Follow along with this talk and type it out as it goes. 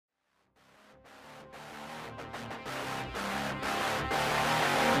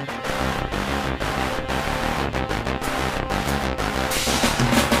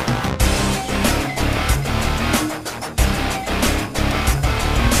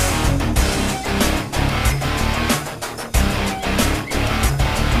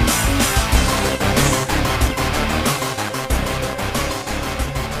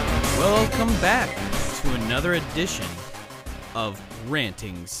another edition of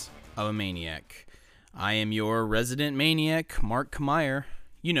Rantings of a Maniac. I am your resident maniac, Mark Kmeyer.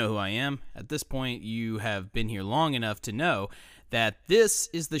 You know who I am. At this point, you have been here long enough to know that this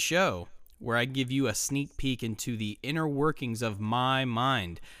is the show where I give you a sneak peek into the inner workings of my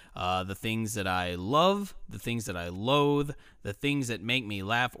mind. The things that I love, the things that I loathe, the things that make me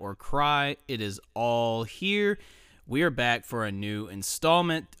laugh or cry. It is all here. We are back for a new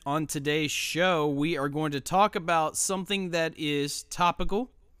installment. On today's show, we are going to talk about something that is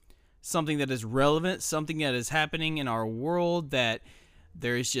topical, something that is relevant, something that is happening in our world that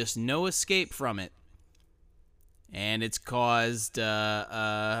there is just no escape from it. And it's caused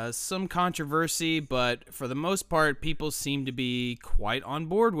some controversy, but for the most part, people seem to be quite on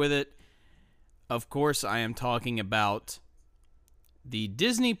board with it. Of course, I am talking about the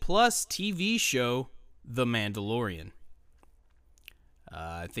Disney Plus TV show, The Mandalorian.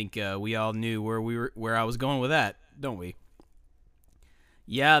 I think we all knew where I was going with that, don't we?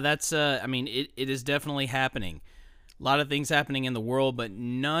 Yeah, that's it is definitely happening. A lot of things happening in the world, but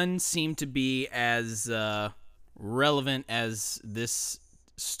none seem to be as relevant as this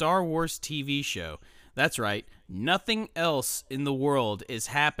Star Wars TV show. That's right. Nothing else in the world is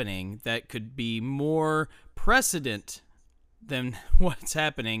happening that could be more precedent than what's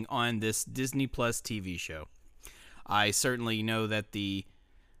happening on this Disney Plus TV show. I certainly know that the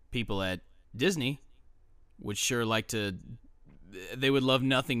people at Disney would sure like to, they would love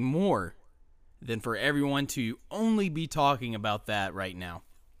nothing more than for everyone to only be talking about that right now.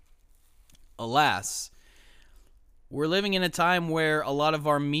 Alas, we're living in a time where a lot of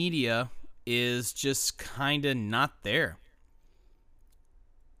our media is just kind of not there.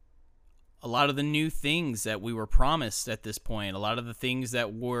 A lot of the new things that we were promised at this point, a lot of the things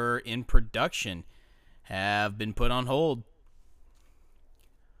that were in production have been put on hold.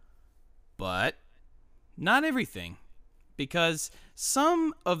 But not everything. Because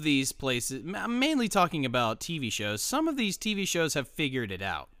some of these places, I'm mainly talking about TV shows, some of these TV shows have figured it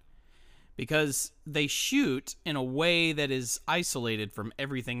out. Because they shoot in a way that is isolated from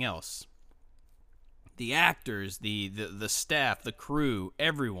everything else. The actors, the staff, the crew,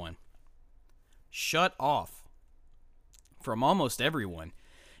 everyone. Shut off from almost everyone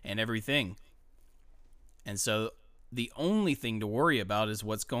and everything. And so the only thing to worry about is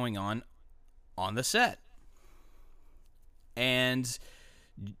what's going on the set. And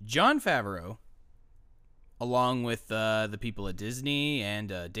Jon Favreau, along with the people at Disney and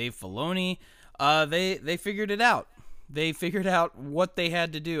Dave Filoni, they figured it out. They figured out what they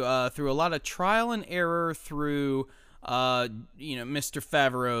had to do through a lot of trial and error, through Mr.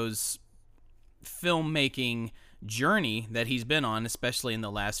 Favreau's filmmaking journey that he's been on, especially in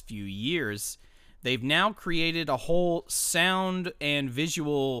the last few years. They've now created a whole sound and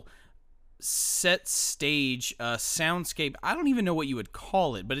visual set stage, soundscape. I don't even know what you would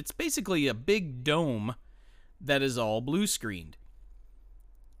call it, but it's basically a big dome that is all blue screened.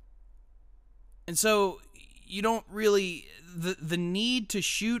 And so you don't really, the need to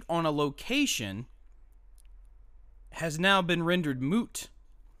shoot on a location has now been rendered moot.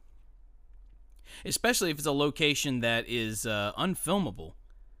 Especially if it's a location that is unfilmable.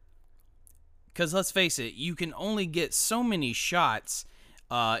 Because let's face it, you can only get so many shots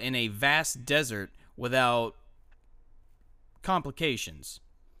in a vast desert without complications.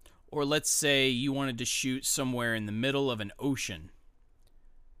 Or let's say you wanted to shoot somewhere in the middle of an ocean.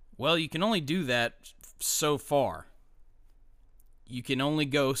 Well, you can only do that so far. You can only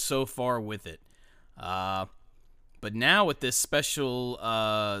go so far with it. But now with this special,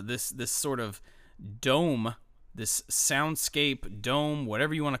 this sort of dome, this soundscape dome,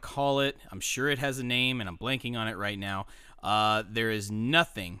 whatever you want to call it, I'm sure it has a name and I'm blanking on it right now. There is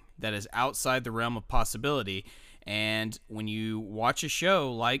nothing that is outside the realm of possibility. And when you watch a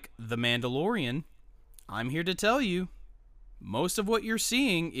show like The Mandalorian, I'm here to tell you, most of what you're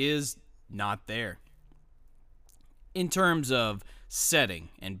seeing is not there. In terms of setting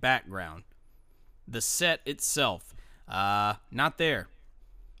and background, the set itself, not there.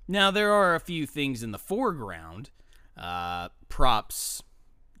 Now, there are a few things in the foreground, props,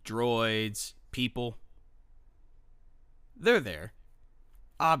 droids, people. They're there,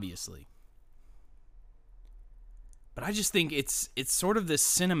 obviously. But I just think it's sort of this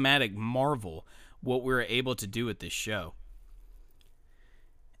cinematic marvel what we're able to do with this show.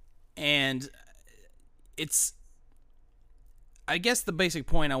 And it's, I guess the basic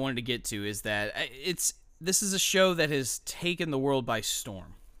point I wanted to get to is that this is a show that has taken the world by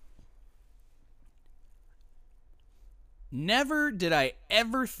storm. Never did I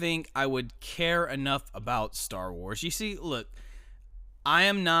ever think I would care enough about Star Wars. You see, look, I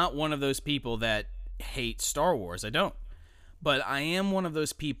am not one of those people that hate Star Wars. I don't. But I am one of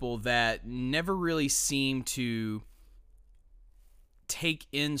those people that never really seem to take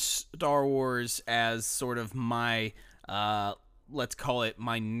in Star Wars as sort of my, let's call it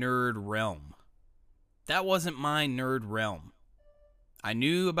my nerd realm. That wasn't my nerd realm. I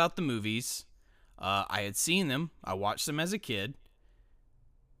knew about the movies. I had seen them. I watched them as a kid.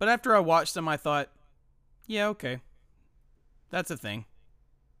 But after I watched them, I thought, yeah, okay. That's a thing.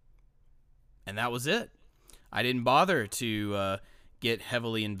 And that was it. I didn't bother to get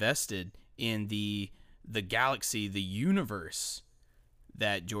heavily invested in the galaxy, the universe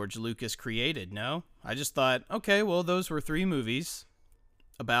that George Lucas created. No, I just thought, okay, well, those were 3 movies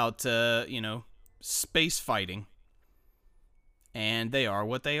about, space fighting. And they are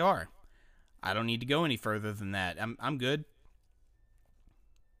what they are. I don't need to go any further than that. I'm good.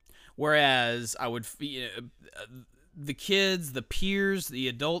 Whereas I would, the kids, the peers, the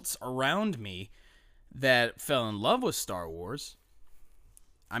adults around me that fell in love with Star Wars,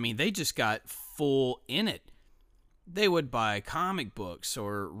 I mean, they just got full in it. They would buy comic books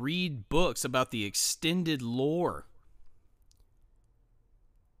or read books about the extended lore.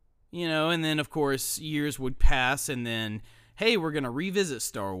 And then, of course, years would pass, and then, hey, we're going to revisit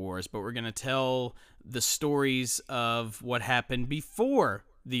Star Wars, but we're going to tell the stories of what happened before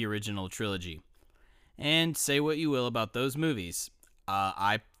the original trilogy. And say what you will about those movies.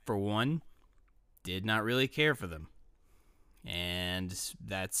 I, for one, did not really care for them. And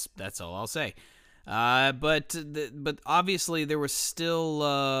that's all I'll say. But obviously there was still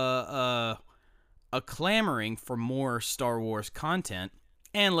a clamoring for more Star Wars content.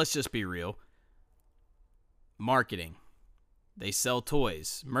 And let's just be real. Marketing. They sell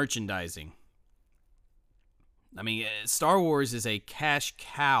toys, merchandising. I mean, Star Wars is a cash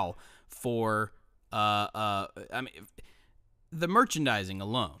cow for the merchandising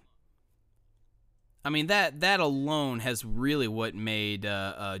alone. I mean, that alone has really what made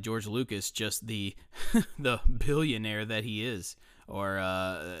George Lucas just the the billionaire that he is, or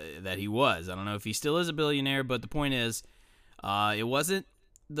that he was. I don't know if he still is a billionaire, but the point is, it wasn't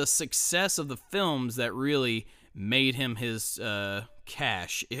the success of the films that really made him his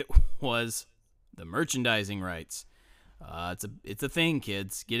cash. It was the merchandising rights. It's a thing,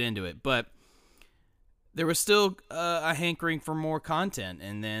 kids. Get into it. But there was still a hankering for more content,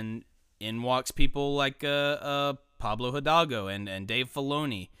 and then in walks people like Pablo Hidalgo and Dave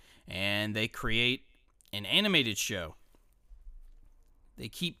Filoni, and they create an animated show. They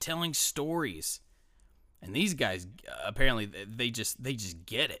keep telling stories, and these guys apparently they just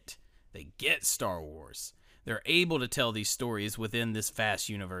get it. They get Star Wars. They're able to tell these stories within this vast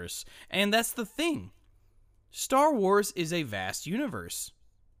universe, and that's the thing. Star Wars is a vast universe,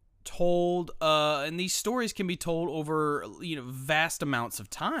 told, and these stories can be told over vast amounts of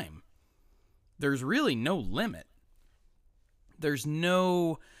time. There's really no limit. There's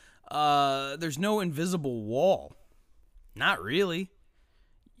no invisible wall. Not really.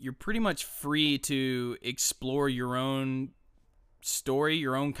 You're pretty much free to explore your own story,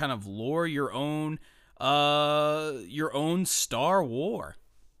 your own kind of lore, your own Star War.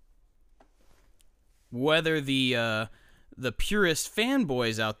 Whether the purist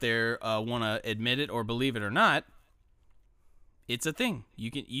fanboys out there want to admit it or believe it or not, it's a thing.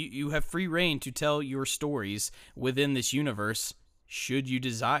 You have free reign to tell your stories within this universe, should you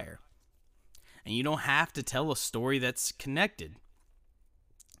desire. And you don't have to tell a story that's connected.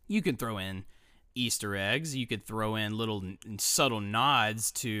 You can throw in Easter eggs. You could throw in little subtle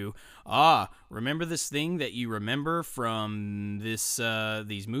nods to, remember this thing that you remember from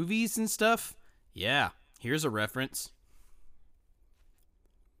these movies and stuff? Yeah, here's a reference.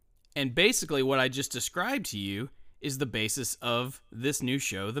 And basically what I just described to you is the basis of this new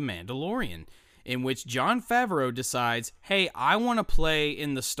show, The Mandalorian, in which Jon Favreau decides, hey, I want to play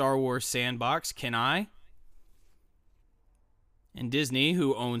in the Star Wars sandbox. Can I? And Disney,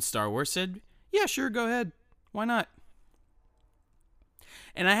 who owns Star Wars, said, yeah, sure, go ahead. Why not?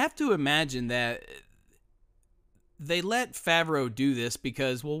 And I have to imagine that they let Favreau do this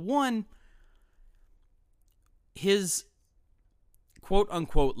because, well, one, his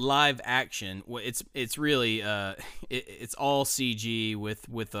quote-unquote live action, it's really it's all CG with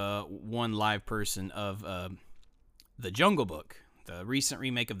one live person of The Jungle Book. The recent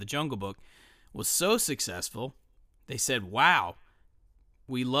remake of The Jungle Book was so successful, they said, wow,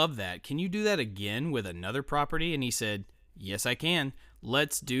 we love that. Can you do that again with another property? And he said, yes, I can.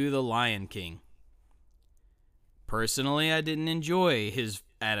 Let's do The Lion King. Personally, I didn't enjoy his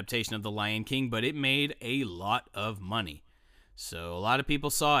adaptation of The Lion King, but it made a lot of money. So a lot of people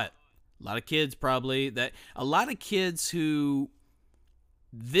saw it. A lot of kids probably. A lot of kids who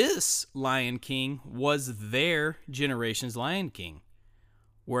This Lion King was their generation's Lion King.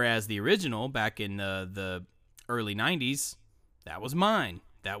 Whereas the original, back in the early 90s, that was mine.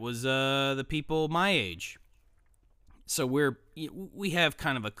 That was the people my age. So we have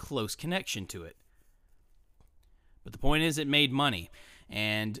kind of a close connection to it. But the point is, it made money.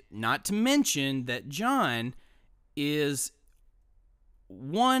 And not to mention that John is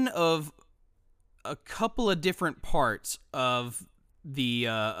one of a couple of different parts of the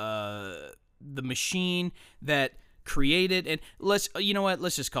machine that created, and let's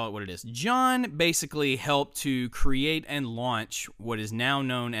just call it what it is. John basically helped to create and launch what is now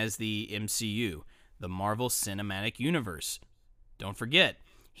known as the MCU, the Marvel Cinematic Universe. Don't forget,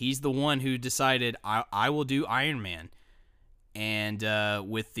 he's the one who decided I will do Iron Man, and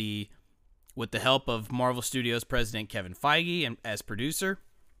with the help of Marvel Studios president Kevin Feige and as producer,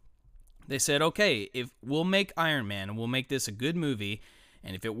 they said, okay, if we'll make Iron Man and we'll make this a good movie,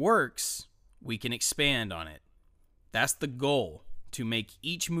 and if it works, we can expand on it. That's the goal, to make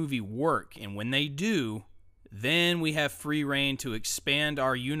each movie work, and when they do, then we have free reign to expand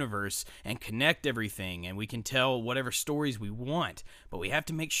our universe and connect everything, and we can tell whatever stories we want, but we have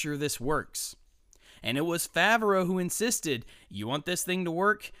to make sure this works. And it was Favreau who insisted, you want this thing to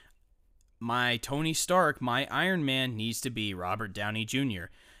work? My Tony Stark, my Iron Man needs to be Robert Downey Jr.,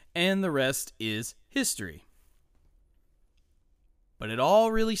 and the rest is history. But it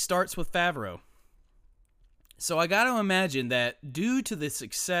all really starts with Favreau. So I got to imagine that due to the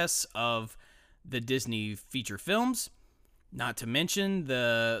success of the Disney feature films, not to mention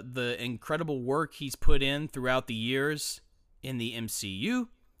the incredible work he's put in throughout the years in the MCU,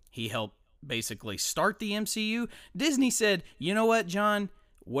 he helped basically start the MCU. Disney said, you know what, John,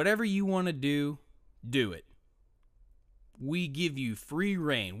 whatever you want to do, do it. We give you free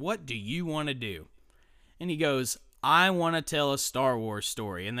reign. What do you want to do? And he goes, I want to tell a Star Wars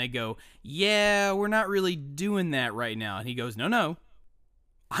story. And they go, yeah, we're not really doing that right now. And he goes, no.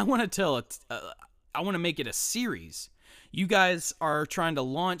 I want to make it a series. You guys are trying to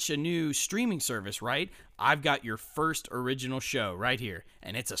launch a new streaming service, right? I've got your first original show right here,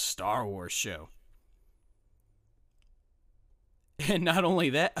 and it's a Star Wars show. And not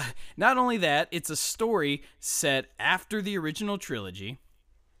only that, it's a story set after the original trilogy.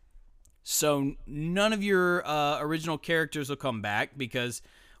 So none of your original characters will come back because,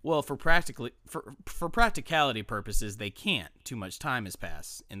 well, for practicality purposes, they can't. Too much time has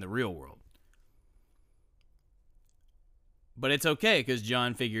passed in the real world. But it's okay because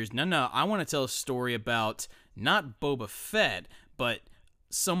John figures, no, I want to tell a story about not Boba Fett, but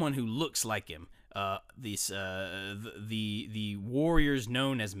someone who looks like him. The warriors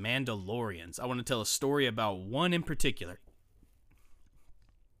known as Mandalorians. I want to tell a story about one in particular.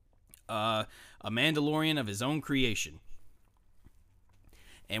 A Mandalorian of his own creation.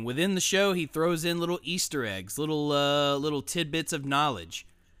 And within the show, he throws in little Easter eggs, little tidbits of knowledge.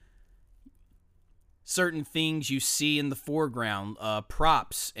 Certain things you see in the foreground,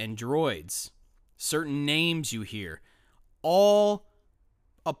 props and droids. Certain names you hear. All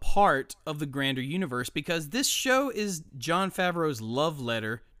a part of the grander universe, because this show is Jon Favreau's love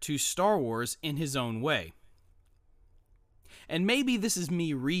letter to Star Wars in his own way. And maybe this is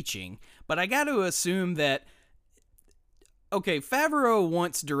me reaching, but I got to assume that, okay, Favreau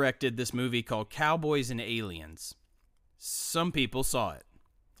once directed this movie called Cowboys and Aliens. Some people saw it.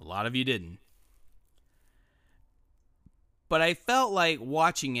 A lot of you didn't. But I felt like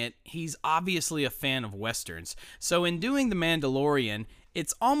watching it, he's obviously a fan of Westerns. So in doing The Mandalorian,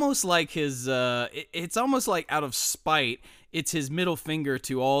 it's almost like it's almost like out of spite, it's his middle finger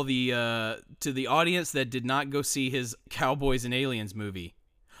to all the audience that did not go see his Cowboys and Aliens movie.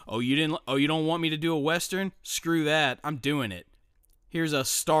 You don't want me to do a Western? Screw that, I'm doing it. Here's a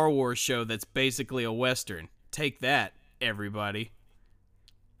Star Wars show that's basically a Western. Take that, everybody.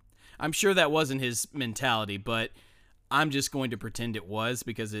 I'm sure that wasn't his mentality, but I'm just going to pretend it was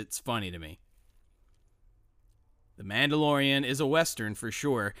because it's funny to me. The Mandalorian is a Western for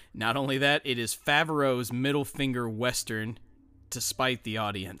sure. Not only that, it is Favreau's middle finger Western to spite the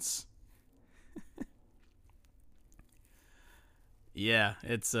audience. Yeah,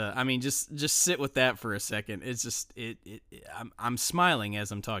 it's I mean, just sit with that for a second. It's just I'm smiling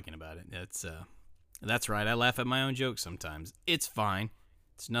as I'm talking about it. That's right. I laugh at my own jokes sometimes. It's fine.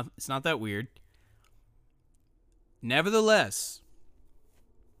 It's not that weird. Nevertheless,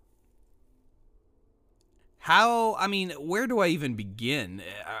 where do I even begin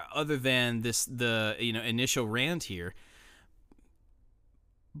other than the initial rant here?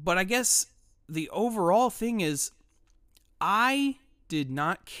 But I guess the overall thing is I did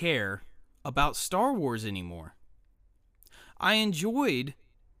not care about Star Wars anymore. I enjoyed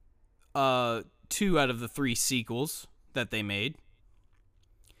 2 out of the 3 sequels that they made.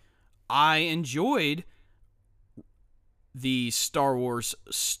 I enjoyed the Star Wars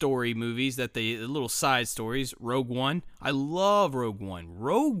story movies, the little side stories. Rogue One. I love Rogue One.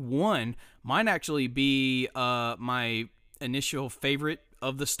 Rogue One might actually be my initial favorite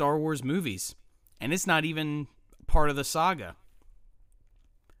of the Star Wars movies. And it's not even part of the saga.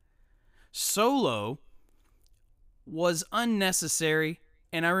 Solo was unnecessary,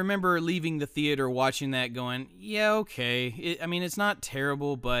 and I remember leaving the theater watching that going, yeah, okay. It's not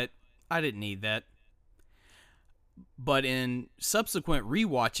terrible, but I didn't need that. But in subsequent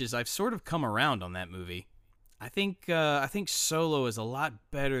rewatches, I've sort of come around on that movie. I think Solo is a lot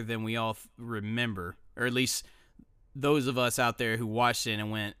better than we all remember, or at least those of us out there who watched it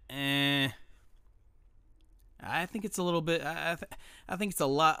and went, eh. I think it's a little bit. I think it's a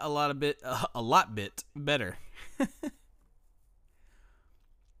lot bit better.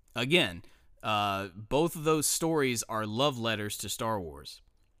 Again, both of those stories are love letters to Star Wars.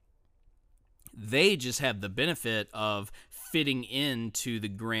 They just have the benefit of fitting into the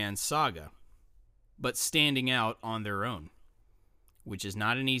grand saga, but standing out on their own, which is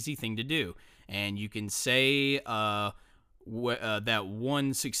not an easy thing to do. And you can say that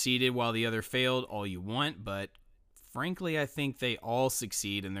one succeeded while the other failed all you want, but frankly, I think they all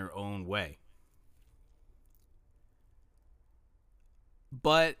succeed in their own way.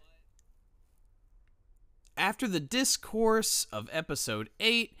 But after the discourse of Episode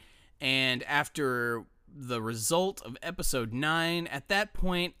 8, and after the result of Episode 9, at that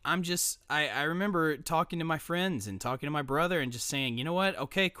point, I remember talking to my friends and talking to my brother and just saying, you know what?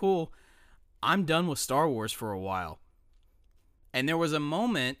 Okay, cool. I'm done with Star Wars for a while. And there was a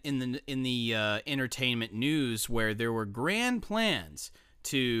moment in the entertainment news where there were grand plans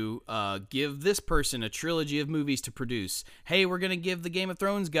to give this person a trilogy of movies to produce. Hey, we're going to give the Game of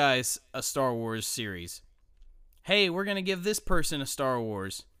Thrones guys a Star Wars series. Hey, we're going to give this person a Star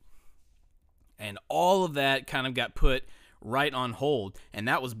Wars. And all of that kind of got put right on hold. And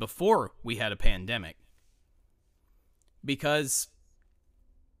that was before we had a pandemic. Because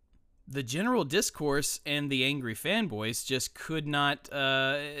the general discourse and the angry fanboys just could not,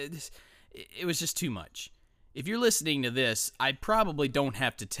 it was just too much. If you're listening to this, I probably don't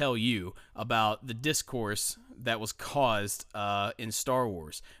have to tell you about the discourse that was caused in Star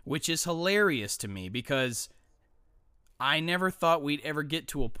Wars, which is hilarious to me because I never thought we'd ever get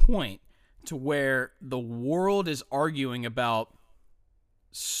to a point to where the world is arguing about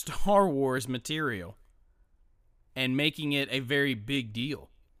Star Wars material and making it a very big deal.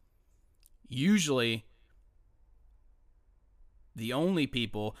 Usually, the only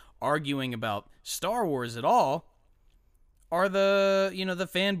people arguing about Star Wars at all are the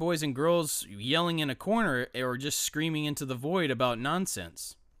fanboys and girls yelling in a corner or just screaming into the void about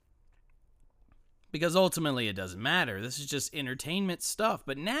nonsense. Because ultimately it doesn't matter. This is just entertainment stuff.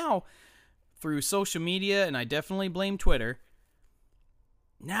 But now, through social media, and I definitely blame Twitter,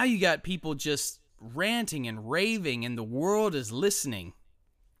 now you got people just ranting and raving and the world is listening.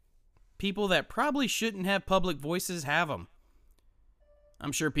 People that probably shouldn't have public voices have them.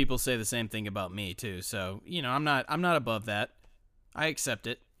 I'm sure people say the same thing about me too. So, I'm not above that. I accept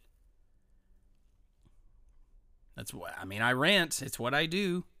it. That's what I rant. It's what I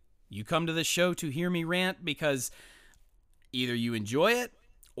do. You come to the show to hear me rant because either you enjoy it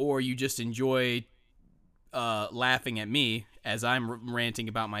or you just enjoy laughing at me as I'm ranting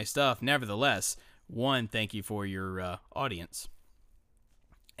about my stuff. Nevertheless, 1, thank you for your audience.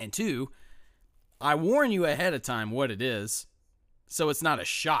 And 2, I warn you ahead of time what it is, so it's not a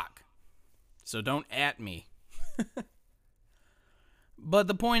shock. So don't at me. But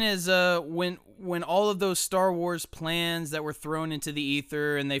the point is, when all of those Star Wars plans that were thrown into the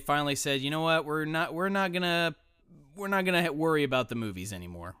ether, and they finally said, you know what, we're not gonna worry about the movies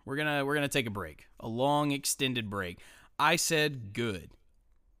anymore. We're gonna take a break, a long extended break. I said good.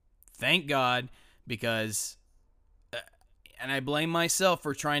 Thank God, because. And I blame myself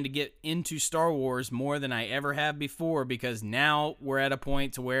for trying to get into Star Wars more than I ever have before because now we're at a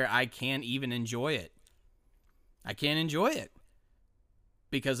point to where I can't even enjoy it. I can't enjoy it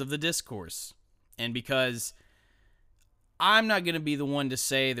because of the discourse and because I'm not going to be the one to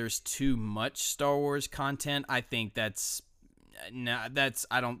say there's too much Star Wars content. I think I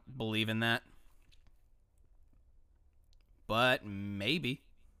don't believe in that. But maybe.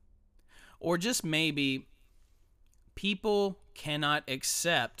 Or just maybe people cannot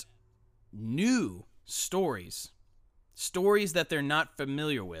accept new stories that they're not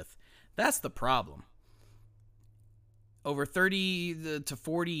familiar with. That's the problem. over 30 to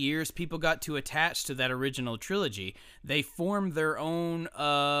 40 years, people got too attached to that original trilogy. They formed their own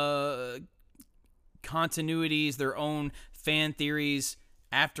continuities, their own fan theories.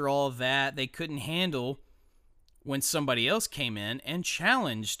 After all of that, they couldn't handle when somebody else came in and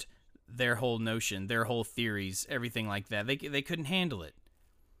challenged their whole notion, their whole theories, everything like that. They couldn't handle it.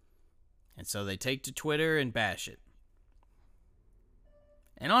 And so they take to Twitter and bash it.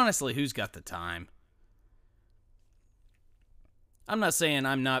 And honestly, who's got the time? I'm not saying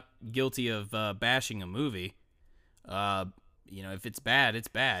I'm not guilty of bashing a movie. If it's bad, it's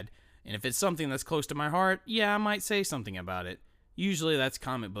bad. And if it's something that's close to my heart, yeah, I might say something about it. Usually that's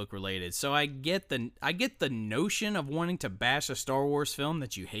comic book related. So I get the notion of wanting to bash a Star Wars film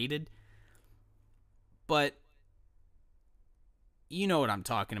that you hated. But you know what I'm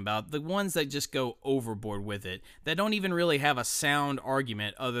talking about. The ones that just go overboard with it. That don't even really have a sound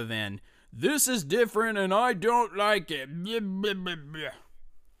argument other than, this is different and I don't like it.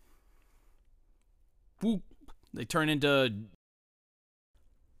 They turn into...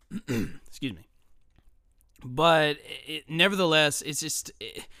 Excuse me. But nevertheless, it's just...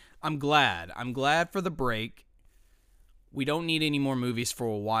 I'm glad. I'm glad for the break. We don't need any more movies for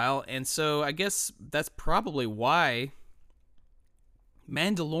a while. And so I guess that's probably why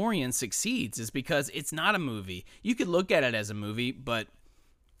Mandalorian succeeds, is because it's not a movie. You could look at it as a movie, but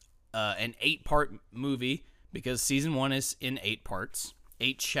an 8-part movie, because season 1 is in 8 parts,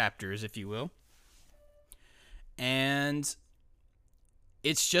 8 chapters, if you will. And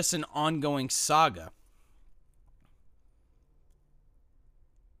it's just an ongoing saga.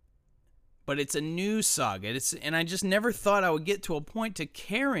 But it's a new saga. And I just never thought I would get to a point to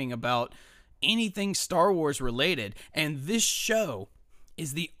caring about anything Star Wars related. And this show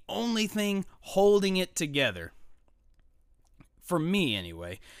is the only thing holding it together. For me,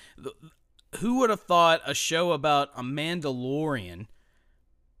 anyway. Who would have thought a show about a Mandalorian,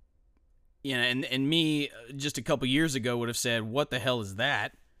 and me just a couple years ago would have said, what the hell is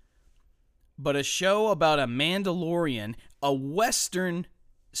that? But a show about a Mandalorian, a Western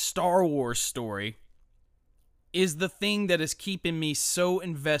Star Wars story, is the thing that is keeping me so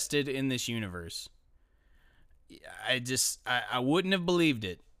invested in this universe. I wouldn't have believed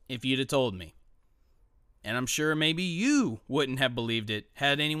it if you'd have told me. And I'm sure maybe you wouldn't have believed it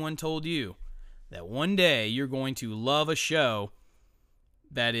had anyone told you that one day you're going to love a show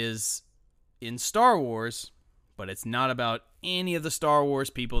that is in Star Wars, but it's not about any of the Star Wars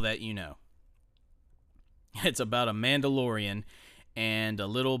people that you know. It's about a Mandalorian and a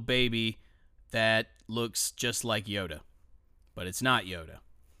little baby that looks just like Yoda, but it's not Yoda.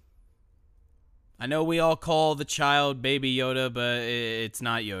 I know we all call the child Baby Yoda, but it's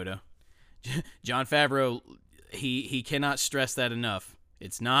not Yoda. Jon Favreau, he cannot stress that enough.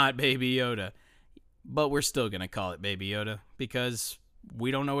 It's not Baby Yoda. But we're still going to call it Baby Yoda because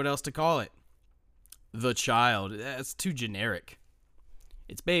we don't know what else to call it. The child, that's too generic.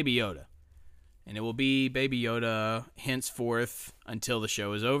 It's Baby Yoda. And it will be Baby Yoda henceforth until the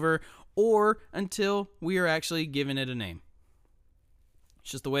show is over or until we are actually giving it a name.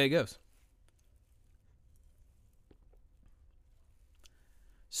 It's just the way it goes.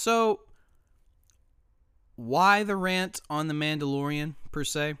 So, why the rant on The Mandalorian, per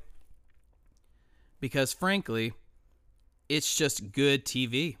se? Because, frankly, it's just good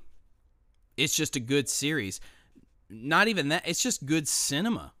TV. It's just a good series. Not even that, it's just good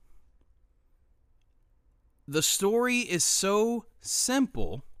cinema. The story is so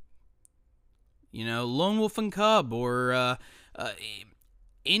simple. Lone Wolf and Cub, or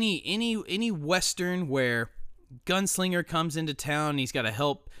any Western where gunslinger comes into town, he's got to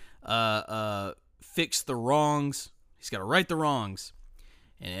help fix the wrongs. He's got to right the wrongs.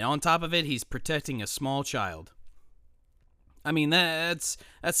 And on top of it, he's protecting a small child. I mean, that's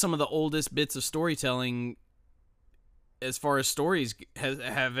some of the oldest bits of storytelling as far as stories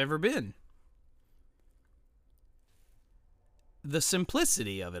have ever been. The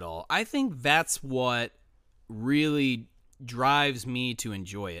simplicity of it all. I think that's what really drives me to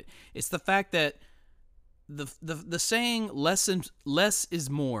enjoy it. It's the fact that the saying less is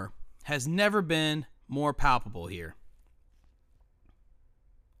more has never been more palpable here.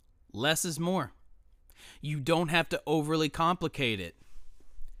 Less is more. You don't have to overly complicate it.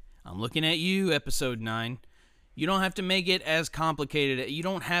 I'm looking at you, episode 9. You don't have to make it as complicated. You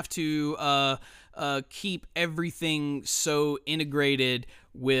don't have to keep everything so integrated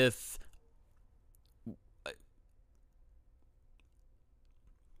with...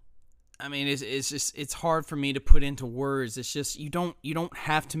 I mean, it's hard for me to put into words. It's just you don't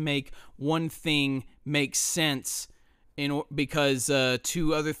have to make one thing make sense because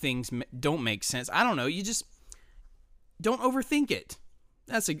two other things don't make sense. I don't know. don't overthink it.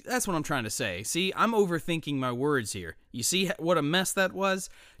 That's what I'm trying to say. See, I'm overthinking my words here. You see what a mess that was?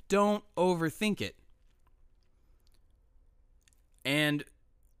 Don't overthink it. And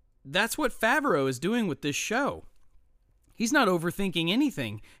that's what Favreau is doing with this show. He's not overthinking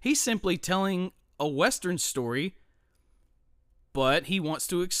anything. He's simply telling a Western story, but he wants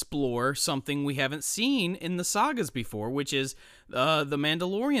to explore something we haven't seen in the sagas before, which is the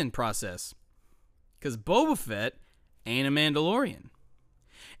Mandalorian process. Because Boba Fett ain't a Mandalorian.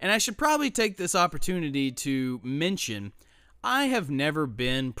 And I should probably take this opportunity to mention, I have never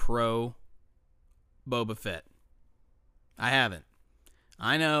been pro Boba Fett. I haven't.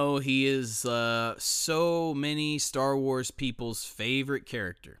 I know he is so many Star Wars people's favorite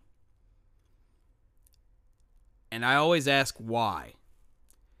character. And I always ask why.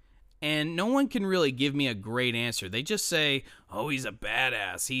 And no one can really give me a great answer. They just say, oh, he's a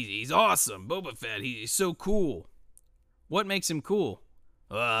badass. He's awesome. Boba Fett, he's so cool. What makes him cool?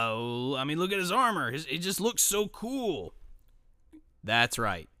 I mean, look at his armor. It just looks so cool. That's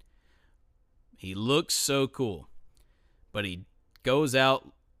right. He looks so cool. But he goes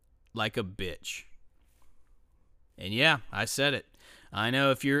out like a bitch. And I said it. I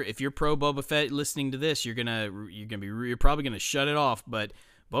know if you're pro Boba Fett listening to this, you're probably gonna shut it off. But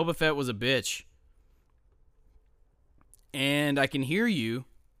Boba Fett was a bitch, and I can hear you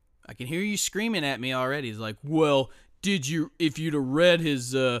screaming at me already. It's like, well, if you'd have read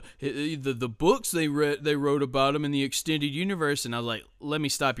the books they wrote about him in the extended universe, and I was like, let me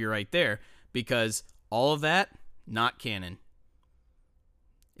stop you right there, because all of that not canon.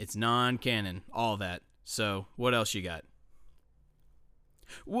 It's non-canon, all that. So what else you got?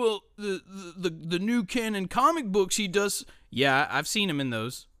 Well, the new canon comic books he does. Yeah, I've seen him in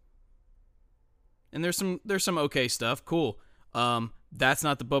those. And there's some okay stuff. Cool. That's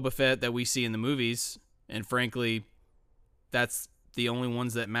not the Boba Fett that we see in the movies, and frankly, that's the only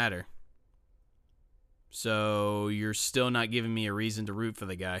ones that matter. So you're still not giving me a reason to root for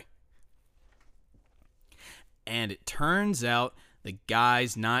the guy. And it turns out the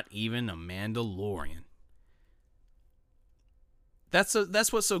guy's not even a Mandalorian. That's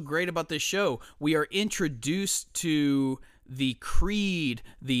what's so great about this show. We are introduced to the creed,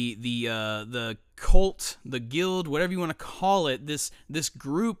 the cult, the guild, whatever you want to call it. This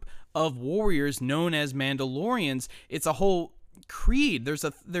group of warriors known as Mandalorians. It's a whole creed. There's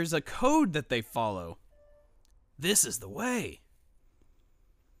a code that they follow. This is the way.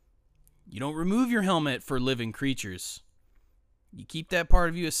 You don't remove your helmet for living creatures. You keep that part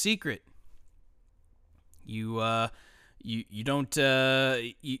of you a secret. You don't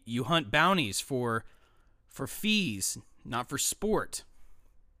you hunt bounties for fees, not for sport.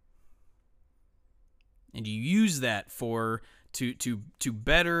 And you use that to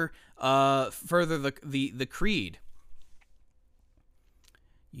better further the creed.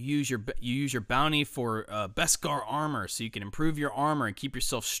 You use your bounty for Beskar armor, so you can improve your armor and keep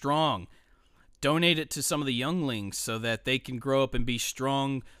yourself strong. Donate it to some of the younglings so that they can grow up and be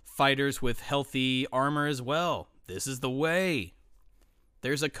strong fighters with healthy armor as well. This is the way.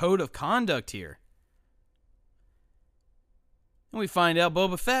 There's a code of conduct here. And we find out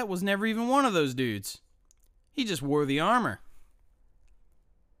Boba Fett was never even one of those dudes. He just wore the armor.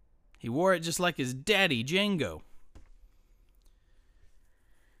 He wore it just like his daddy, Jango.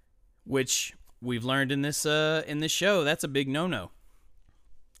 Which we've learned in this show, that's a big no-no.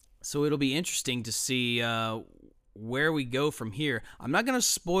 So it'll be interesting to see where we go from here. I'm not going to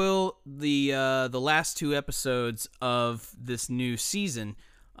spoil the last two episodes of this new season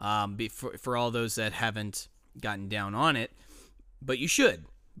for all those that haven't gotten down on it, but you should,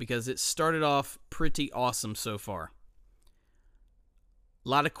 because it started off pretty awesome so far. A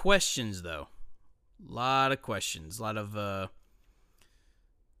lot of questions, though. A lot of questions. A lot of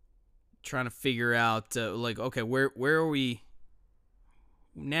trying to figure out, okay, where are we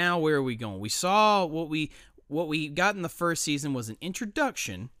now? Where are we going? We saw what we got in the first season was an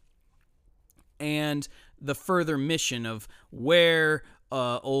introduction and the further mission of where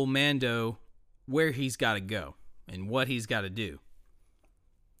old Mando, where he's got to go and what he's got to do.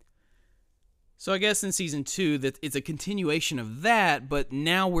 So I guess in season 2 that it's a continuation of that, but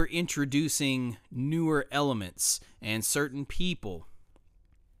now we're introducing newer elements and certain people.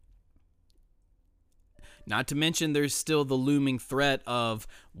 Not to mention there's still the looming threat of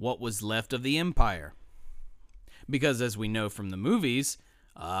what was left of the Empire. Because as we know from the movies,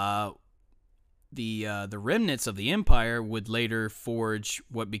 the remnants of the Empire would later forge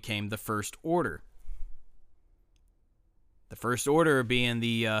what became the First Order. The First Order being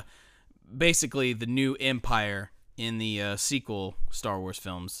the basically the new Empire in the sequel Star Wars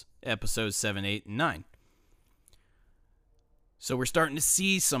films, episodes 7, 8, and 9. So we're starting to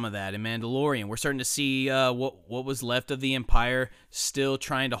see some of that in Mandalorian. We're starting to see what was left of the Empire still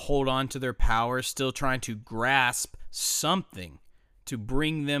trying to hold on to their power, still trying to grasp something to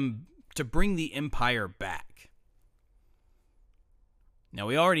bring the Empire back. Now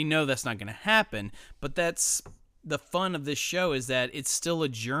we already know that's not going to happen, but that's the fun of this show, is that it's still a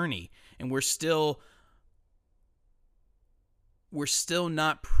journey, and we're still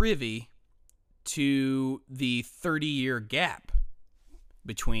not privy to the 30-year gap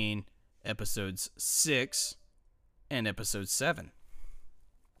between episodes 6 and episode 7.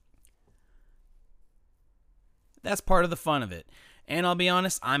 That's part of the fun of it. And I'll be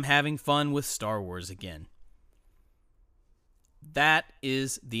honest, I'm having fun with Star Wars again. That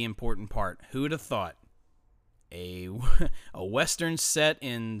is the important part. Who would have thought a Western set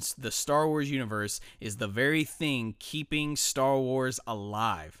in the Star Wars universe is the very thing keeping Star Wars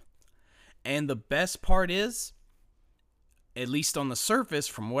alive? And the best part is, at least on the surface,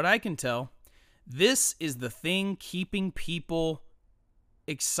 from what I can tell, this is the thing keeping people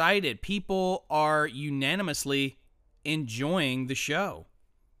excited. People are unanimously enjoying the show.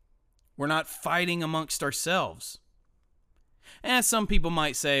 We're not fighting amongst ourselves. And some people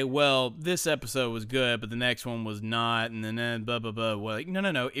might say, well, this episode was good, but the next one was not, and then blah, blah, blah. Well,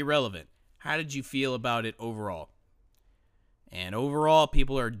 no, irrelevant. How did you feel about it overall? And overall,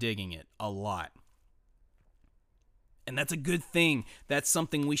 people are digging it a lot. And that's a good thing. That's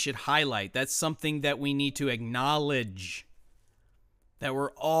something we should highlight. That's something that we need to acknowledge. That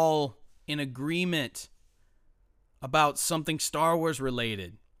we're all in agreement about something Star Wars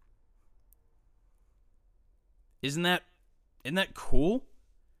related. Isn't that cool?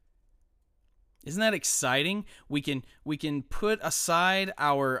 Isn't that exciting? We can put aside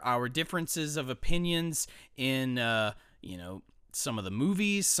our differences of opinions in some of the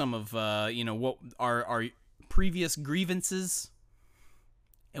movies, some of what our previous grievances,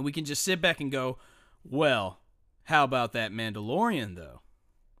 and we can just sit back and go, well, how about that Mandalorian though?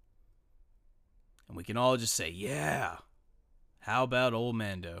 And we can all just say, yeah, how about old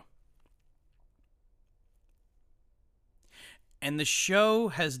Mando? And the show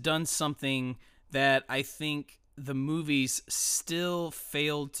has done something that I think the movies still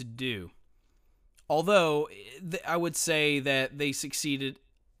failed to do. Although I would say that they succeeded.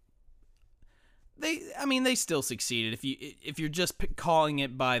 They still succeeded if you're just calling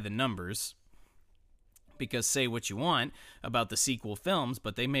it by the numbers. Because say what you want about the sequel films,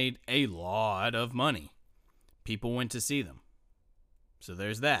 but they made a lot of money. People went to see them. So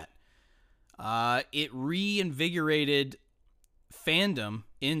there's that. It reinvigorated fandom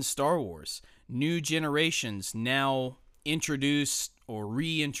in Star Wars. New generations now introduced or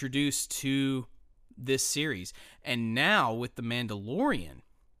reintroduced to this series. And now with The Mandalorian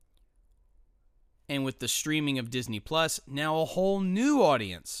and with the streaming of Disney Plus, now a whole new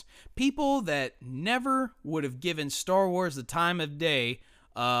audience. People that never would have given Star Wars the time of day,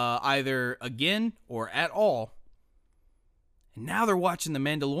 either again or at all. And now they're watching The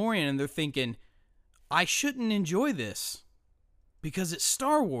Mandalorian and they're thinking, I shouldn't enjoy this because it's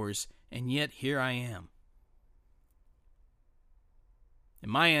Star Wars, and yet here I am.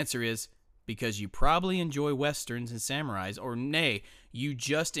 And my answer is, because you probably enjoy westerns and samurais, or nay, you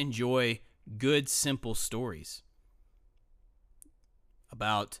just enjoy good, simple stories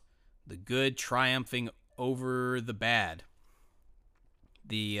about the good triumphing over the bad.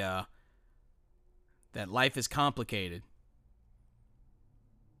 That life is complicated.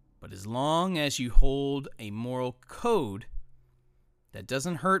 But as long as you hold a moral code that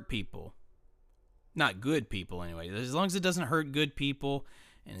doesn't hurt people, not good people anyway, as long as it doesn't hurt good people,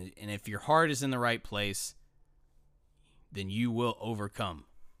 and if your heart is in the right place, then you will overcome.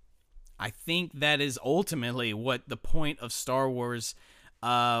 I think that is ultimately what the point of Star Wars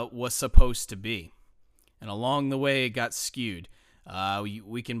was supposed to be. And along the way, it got skewed.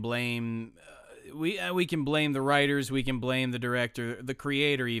 We can blame we can blame the writers, we can blame the director, the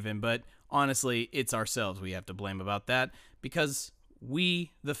creator even, but honestly, it's ourselves we have to blame about that, because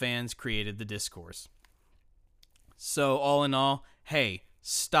we, the fans, created the discourse. So all in all, hey,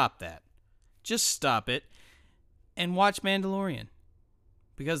 stop that. Just stop it and watch Mandalorian,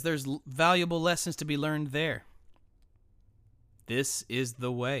 because there's valuable lessons to be learned there. This is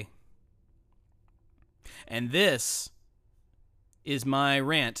the way. And this is my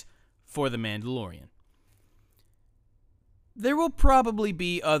rant for The Mandalorian. There will probably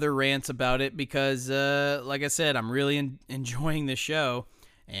be other rants about it because, like I said, I'm really enjoying the show,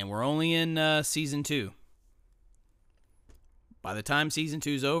 and we're only in season 2. By the time season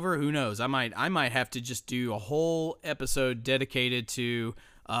 2 is over, who knows? I might have to just do a whole episode dedicated to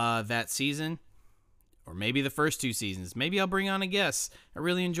that season, or maybe the first 2 seasons. Maybe I'll bring on a guest. I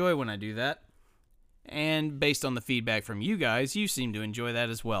really enjoy when I do that. And based on the feedback from you guys, you seem to enjoy that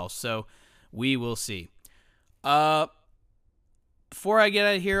as well. So we will see. Before I get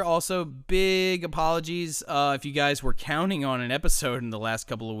out of here, also big apologies if you guys were counting on an episode in the last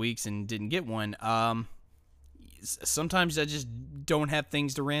couple of weeks and didn't get one. Sometimes I just don't have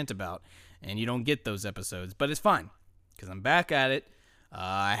things to rant about, and you don't get those episodes. But it's fine, because I'm back at it.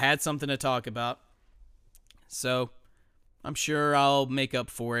 I had something to talk about, so I'm sure I'll make up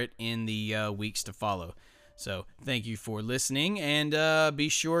for it in the weeks to follow. So thank you for listening, and be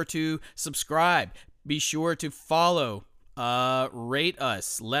sure to subscribe. Be sure to follow. Rate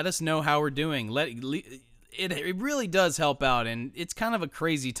us. Let us know how we're doing. It really does help out, and it's kind of a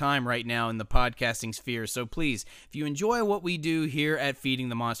crazy time right now in the podcasting sphere. So please, if you enjoy what we do here at Feeding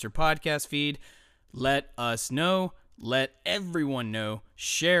the Monster podcast feed, let us know. Let everyone know.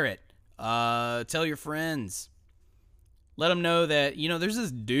 Share it. Tell your friends. Let them know that, there's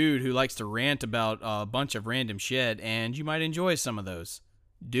this dude who likes to rant about a bunch of random shit, and you might enjoy some of those.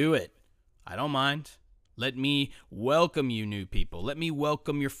 Do it. I don't mind. Let me welcome you new people. Let me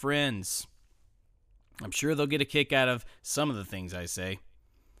welcome your friends. I'm sure they'll get a kick out of some of the things I say.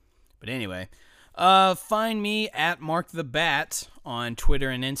 But anyway, find me at Mark the Bat on Twitter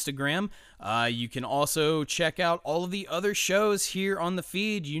and Instagram. You can also check out all of the other shows here on the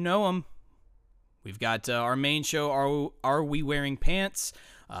feed. You know them. We've got our main show, Are We Wearing Pants?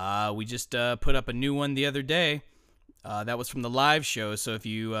 We just put up a new one the other day. That was from the live show, so if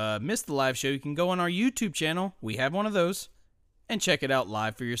you missed the live show, you can go on our YouTube channel. We have one of those, and check it out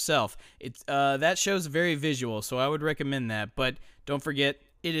live for yourself. That show's very visual, so I would recommend that. But don't forget,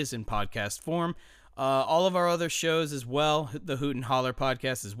 it is in podcast form. All of our other shows as well, the Hoot and Holler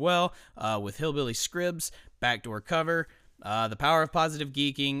podcast as well, with Hillbilly Scribs, Backdoor Cover, The Power of Positive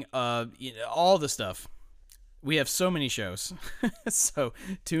Geeking, all the stuff. We have so many shows, so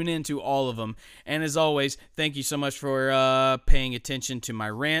tune in to all of them. And as always, thank you so much for paying attention to my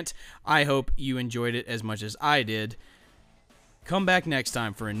rant. I hope you enjoyed it as much as I did. Come back next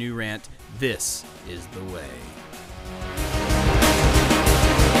time for a new rant. This is the way.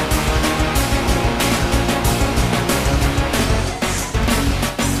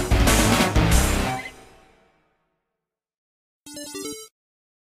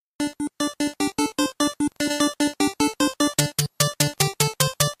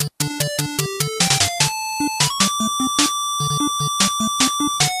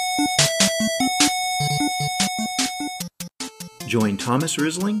 Join Thomas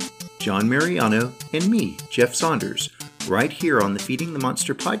Risling, John Mariano, and me, Jeff Saunders, right here on the Feeding the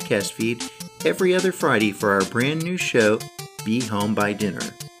Monster podcast feed every other Friday for our brand new show, Be Home by Dinner.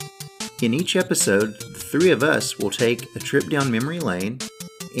 In each episode, the three of us will take a trip down memory lane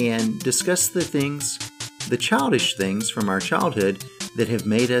and discuss the childish things from our childhood that have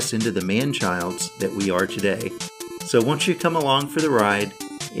made us into the man-childs that we are today. So won't you come along for the ride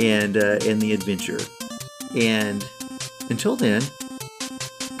and the adventure? And until then,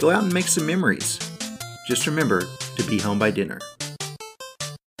 go out and make some memories. Just remember to be home by dinner.